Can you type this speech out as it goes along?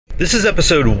This is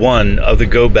episode 1 of the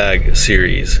Go Bag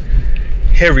series.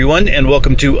 Hey everyone, and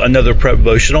welcome to another prep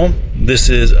devotional. This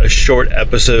is a short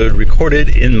episode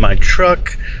recorded in my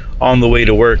truck on the way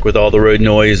to work with all the road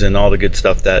noise and all the good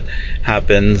stuff that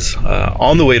happens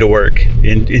on the way to work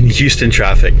in Houston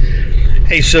traffic.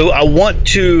 Hey, so I want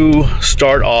to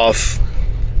start off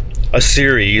a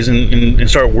series and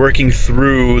start working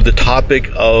through the topic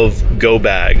of go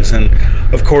bags. And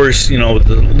of course, the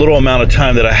little amount of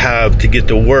time that I have to get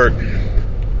to work,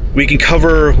 we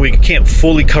can't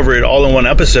fully cover it all in one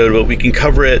episode, but we can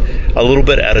cover it a little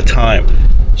bit at a time.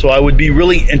 So I would be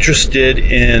really interested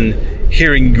in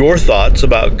hearing your thoughts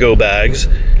about go bags.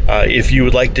 If you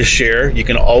would like to share, you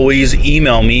can always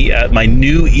email me at my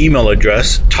new email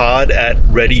address,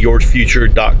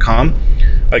 todd@readyyourfuture.com.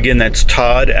 Again, that's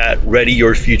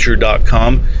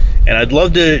todd@readyyourfuture.com. And I'd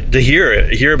love to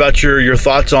hear about your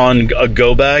thoughts on a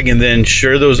go bag, and then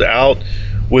share those out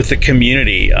with the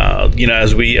community,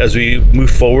 as we move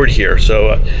forward here.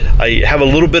 So I have a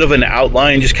little bit of an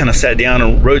outline, just kind of sat down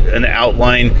and wrote an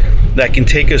outline that can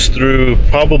take us through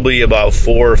probably about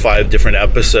 4 or 5 different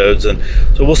episodes. And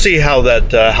so we'll see how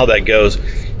that goes.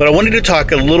 But I wanted to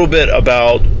talk a little bit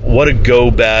about what a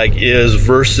go bag is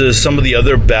versus some of the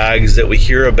other bags that we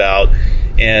hear about,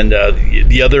 and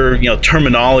the other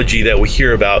terminology that we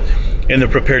hear about in the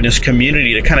preparedness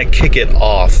community to kind of kick it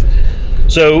off.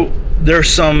 So there's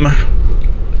some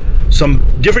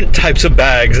different types of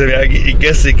bags. I mean, I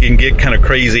guess it can get kind of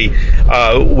crazy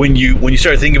when you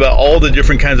start thinking about all the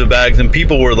different kinds of bags, and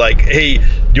people were like, hey,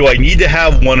 do I need to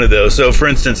have one of those? So for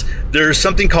instance, there's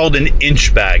something called an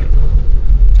inch bag.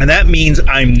 And that means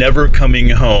I'm never coming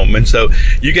home. And so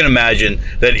you can imagine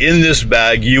that in this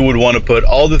bag, you would want to put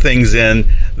all the things in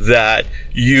that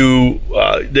you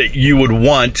would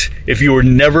want if you were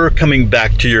never coming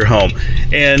back to your home.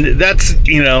 And that's,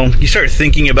 you start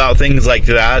thinking about things like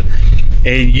that,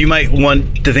 and you might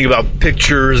want to think about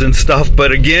pictures and stuff.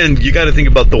 But again, you got to think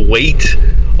about the weight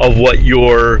of what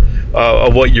you're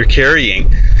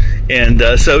carrying. And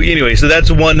so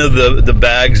that's one of the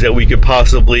bags that we could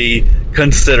possibly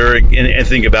consider and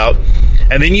think about.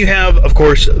 And then you have, of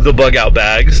course, the bug out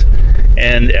bags,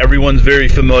 and everyone's very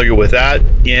familiar with that.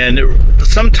 And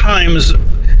sometimes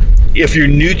if you're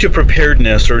new to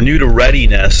preparedness or new to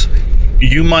readiness,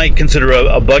 you might consider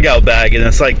a bug out bag, and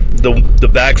it's like the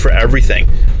bag for everything.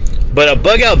 But a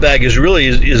bug out bag is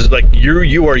like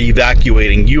you are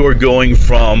evacuating. You are going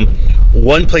from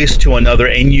one place to another,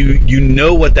 and you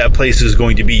know what that place is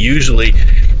going to be. Usually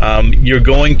you're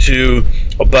going to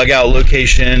a bug out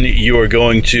location, you are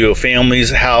going to a family's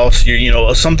house,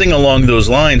 something along those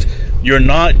lines. You're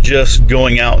not just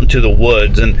going out into the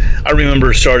woods. And I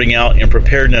remember starting out in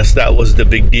preparedness, that was the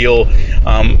big deal.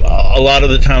 A lot of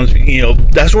the times,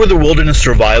 that's where the wilderness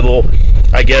survival,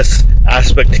 I guess,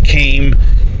 aspect came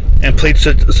and played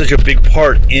such a big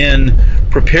part in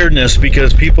preparedness,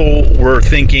 because people were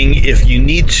thinking, if you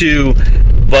need to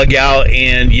bug out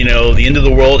and the end of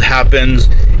the world happens,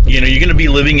 you're going to be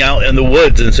living out in the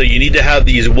woods, and so you need to have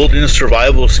these wilderness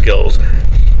survival skills.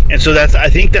 And so I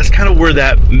think that's kind of where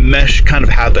that mesh kind of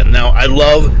happened. Now, I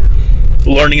love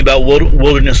learning about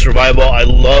wilderness survival. I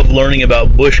love learning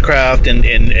about bushcraft and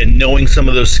knowing some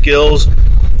of those skills,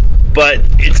 but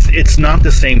it's not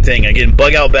the same thing. Again,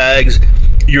 bug out bags,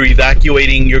 you're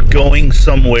evacuating, you're going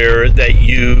somewhere that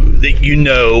you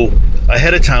know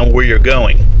ahead of time where you're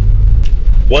going.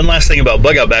 One last thing about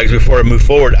bug out bags before I move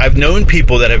forward. I've known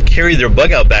people that have carried their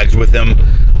bug out bags with them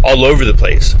all over the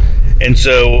place. And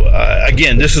so,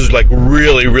 again, this is like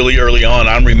really, really early on.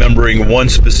 I'm remembering one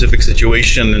specific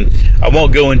situation, and I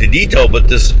won't go into detail, but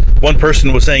this one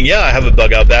person was saying, yeah, I have a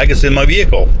bug out bag. It's in my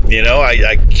vehicle.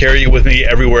 I carry it with me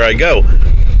everywhere I go.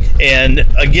 And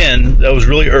again, that was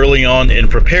really early on in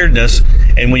preparedness.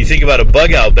 And when you think about a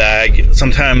bug out bag,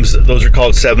 sometimes those are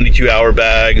called 72-hour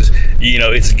bags.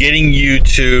 It's getting you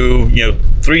to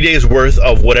 3 days worth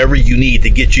of whatever you need to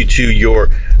get you to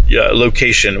your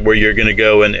location where you're going to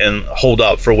go and hold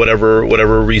up for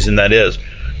whatever reason that is.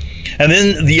 And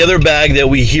then the other bag that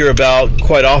we hear about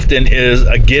quite often is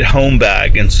a get home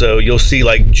bag. And so you'll see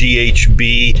like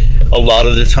GHB a lot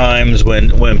of the times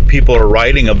when people are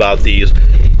writing about these.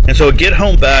 And so a get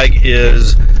home bag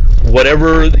is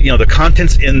whatever, the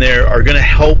contents in there are going to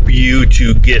help you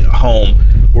to get home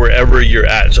wherever you're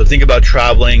at. So think about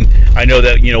traveling. I know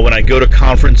that, when I go to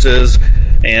conferences,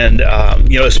 and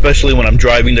especially when I'm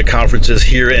driving to conferences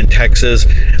here in Texas,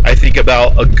 I think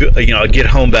about a get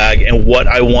home bag and what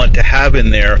I want to have in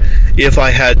there if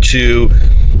I had to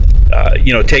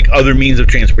take other means of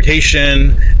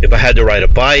transportation. If I had to ride a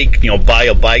bike, buy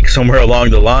a bike somewhere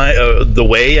along the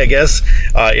way, I guess.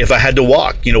 If I had to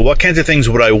walk, what kinds of things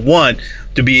would I want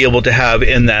to be able to have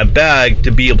in that bag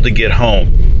to be able to get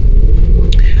home?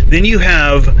 Then you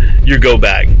have your go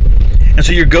bag. And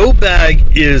so your go bag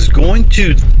is going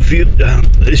to,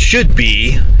 it should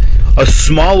be a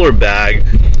smaller bag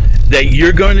that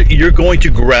you're going to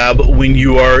grab when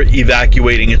you are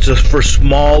evacuating. It's just for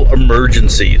small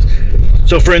emergencies.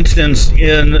 So for instance,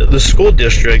 in the school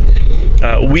district,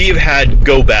 we've had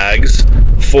go bags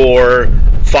for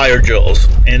fire drills,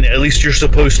 and at least you're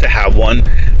supposed to have one.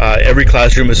 Every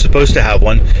classroom is supposed to have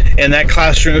one, and that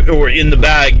classroom, or in the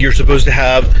bag, you're supposed to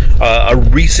have a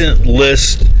recent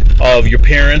list of your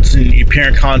parents and your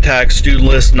parent contacts, student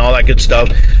list, and all that good stuff.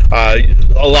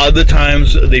 A lot of the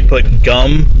times they put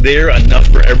gum there, enough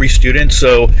for every student.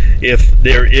 So if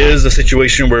there is a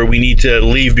situation where we need to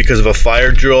leave because of a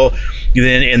fire drill,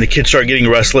 and the kids start getting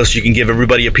restless, you can give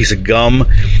everybody a piece of gum.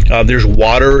 There's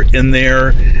water in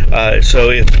there,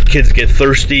 so if kids get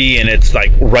thirsty and it's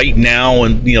like right now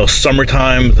and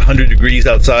summertime, 100 degrees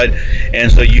outside,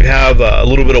 and so you have a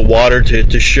little bit of water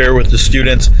to share with the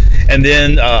students. And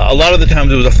then a lot of the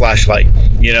times it was a flashlight.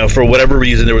 For whatever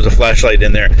reason there was a flashlight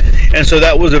in there, and so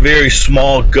that was a very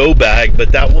small go bag,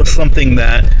 but that was something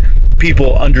that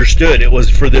people understood. It was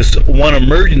for this one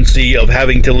emergency of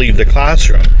having to leave the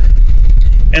classroom.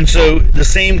 And so the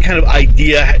same kind of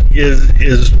idea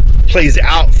plays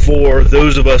out for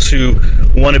those of us who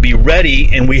want to be ready,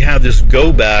 and we have this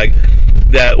go bag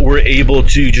that we're able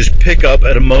to just pick up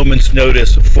at a moment's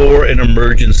notice for an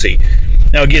emergency.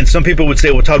 Now again, some people would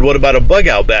say, well, Todd, what about a bug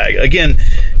out bag? Again,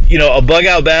 a bug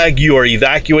out bag, you are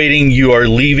evacuating, you are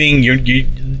leaving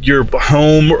your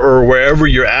home or wherever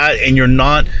you're at, and you're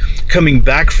not coming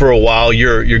back for a while.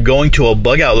 You're going to a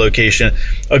bug out location.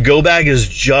 A go bag is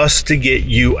just to get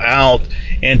you out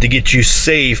and to get you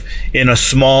safe in a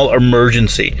small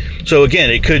emergency. So again,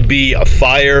 it could be a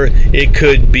fire, it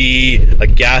could be a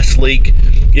gas leak,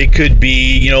 it could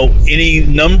be any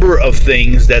number of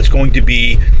things that's going to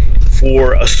be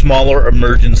for a smaller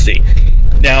emergency.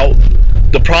 Now,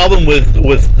 the problem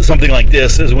with something like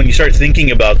this is when you start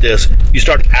thinking about this, you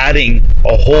start adding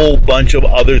a whole bunch of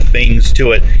other things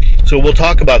to it. So we'll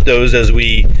talk about those as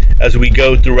we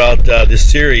go throughout this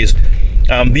series.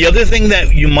 The other thing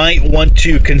that you might want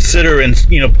to consider, and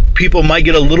people might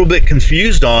get a little bit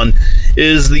confused on,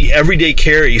 is the everyday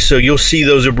carry. So you'll see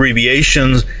those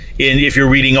abbreviations if you're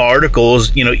reading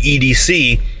articles.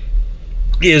 EDC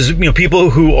is people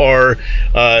who are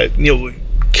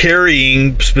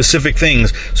carrying specific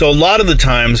things. So a lot of the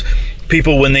times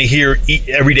people, when they hear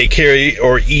everyday carry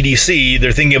or EDC,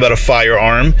 they're thinking about a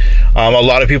firearm. A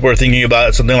lot of people are thinking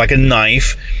about something like a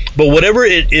knife. But whatever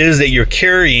it is that you're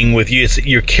carrying with you,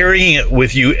 you're carrying it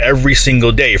with you every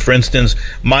single day. For instance,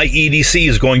 my EDC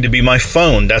is going to be my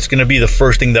phone. That's going to be the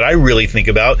first thing that I really think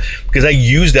about, because I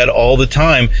use that all the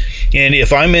time. And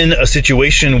if I'm in a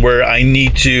situation where I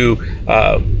need to,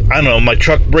 my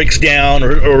truck breaks down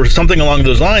or something along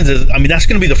those lines, that's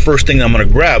going to be the first thing that I'm going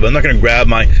to grab. I'm not going to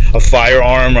grab a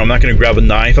firearm, or I'm not going to grab a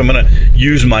knife. I'm going to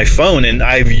use my phone, and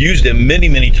I've used it many,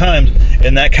 many times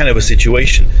in that kind of a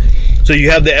situation. So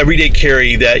you have the everyday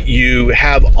carry that you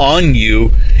have on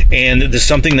you, and there's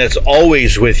something that's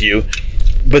always with you.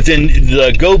 But then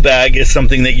the go bag is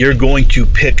something that you're going to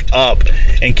pick up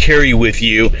and carry with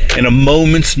you in a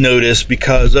moment's notice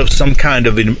because of some kind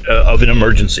of an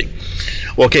emergency.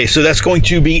 Okay, so that's going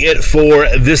to be it for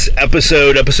this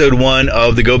episode 1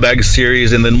 of the Go Bag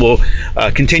series, and then we'll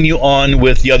continue on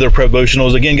with the other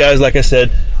promotionals. Again, guys, like I said,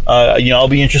 I'll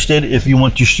be interested if you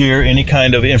want to share any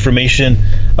kind of information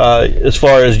as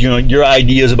far as your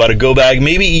ideas about a go bag,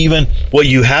 maybe even what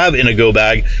you have in a go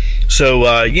bag. So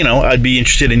I'd be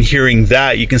interested in hearing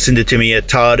that. You can send it to me at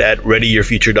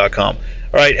todd@readyyourfuture.com.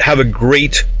 All right, have a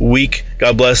great week.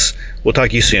 God bless. We'll talk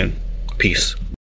to you soon. Peace.